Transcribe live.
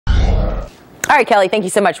All right, Kelly, thank you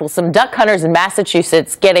so much. Well, some duck hunters in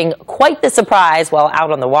Massachusetts getting quite the surprise while out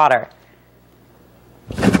on the water.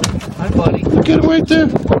 Hi, buddy. Get him right there.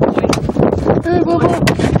 Hey, Bubba.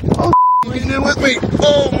 Oh, he's in with me.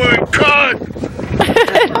 Oh, my God.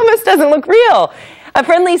 It almost doesn't look real. A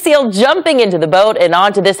friendly seal jumping into the boat and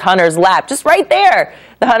onto this hunter's lap, just right there.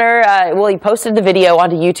 The hunter, he posted the video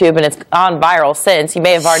onto YouTube, and it's gone viral since. You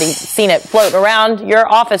may have already seen it floating around your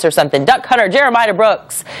office or something. Duck hunter Jeremiah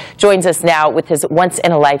Brooks joins us now with his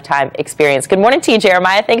once-in-a-lifetime experience. Good morning to you,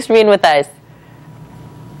 Jeremiah. Thanks for being with us.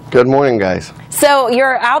 Good morning, guys. So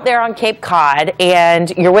you're out there on Cape Cod,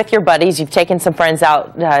 and you're with your buddies. You've taken some friends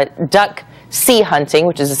out duck sea hunting,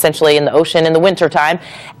 which is essentially in the ocean in the wintertime,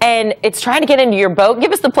 and it's trying to get into your boat.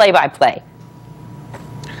 Give us the play-by-play.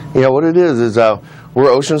 Yeah, what it is we're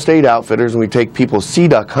Ocean State Outfitters, and we take people sea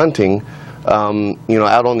duck hunting,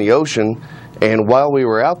 out on the ocean. And while we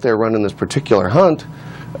were out there running this particular hunt,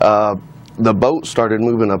 the boat started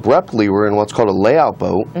moving abruptly. We're in what's called a layout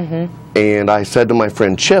boat. And I said to my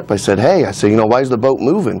friend Chip, I said, hey, why is the boat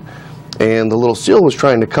moving? And the little seal was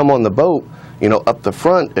trying to come on the boat, up the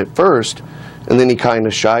front at first, and then he kind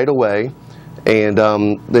of shied away. And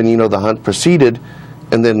then, the hunt proceeded.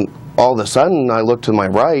 And then all of a sudden, I look to my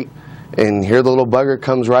right, and here the little bugger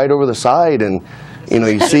comes right over the side. And,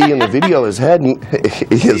 you see in the video his head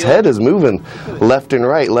is moving left and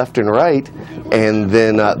right. And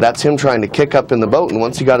then that's him trying to kick up in the boat. And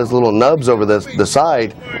once he got his little nubs over the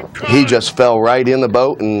side, he just fell right in the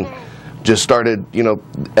boat and just started,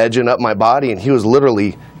 edging up my body. And he was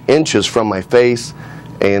literally inches from my face.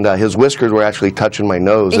 And his whiskers were actually touching my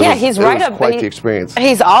nose. Yeah, he's right up. Quite the experience.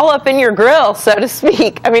 He's all up in your grill, so to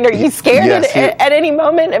speak. I mean, are you scared at any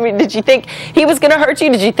moment? I mean, did you think he was going to hurt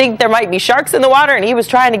you? Did you think there might be sharks in the water, and he was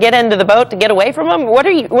trying to get into the boat to get away from them? What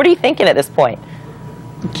are you thinking at this point?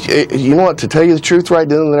 You know what? To tell you the truth, right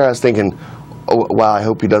then and there, I was thinking, oh, wow, I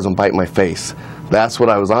hope he doesn't bite my face. That's what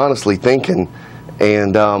I was honestly thinking.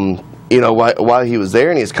 And while he was there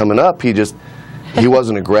and he was coming up, he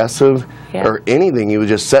wasn't aggressive. Yeah. Or anything. He was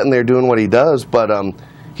just sitting there doing what he does. But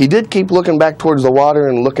he did keep looking back towards the water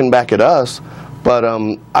and looking back at us. But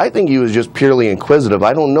I think he was just purely inquisitive.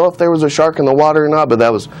 I don't know if there was a shark in the water or not, but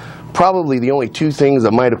that was probably the only two things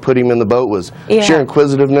that might have put him in the boat was sheer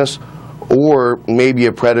inquisitiveness or maybe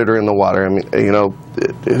a predator in the water. I mean,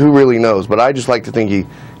 who really knows? But I just like to think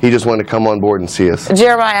he just wanted to come on board and see us.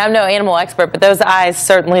 Jeremiah, I'm no animal expert, but those eyes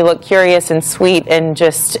certainly look curious and sweet and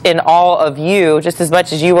just in awe of you, just as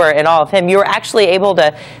much as you were in awe of him. You were actually able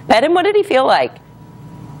to pet him. What did he feel like?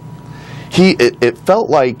 It felt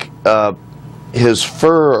like his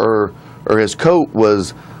fur or his coat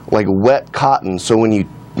was like wet cotton. So when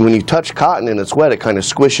you touch cotton and it's wet, it kind of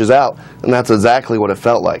squishes out, and that's exactly what it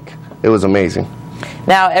felt like. It was amazing.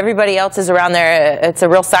 Now, everybody else is around there. It's a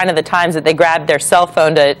real sign of the times that they grabbed their cell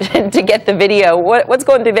phone to get the video. What's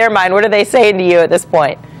going through their mind? What are they saying to you at this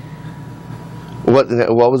point? What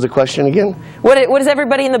was the question again? What is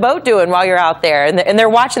everybody in the boat doing while you're out there? And they're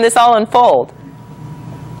watching this all unfold.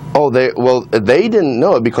 Oh, they didn't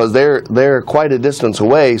know it because they're quite a distance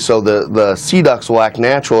away, so the sea ducks will act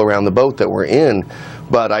natural around the boat that we're in.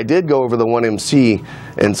 But I did go over the 1MC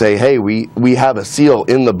and say, hey, we have a seal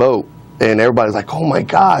in the boat. And everybody's like, oh my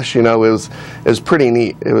gosh, it was pretty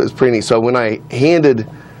neat. It was pretty neat. So when I handed,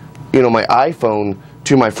 my iPhone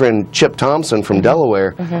to my friend Chip Thompson from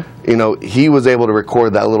Delaware, he was able to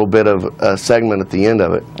record that little bit of a segment at the end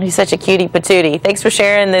of it. He's such a cutie patootie. Thanks for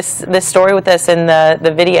sharing this story with us, and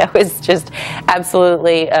the video is just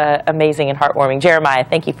absolutely amazing and heartwarming. Jeremiah,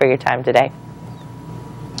 thank you for your time today.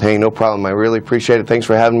 Hey, no problem. I really appreciate it. Thanks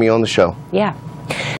for having me on the show. Yeah.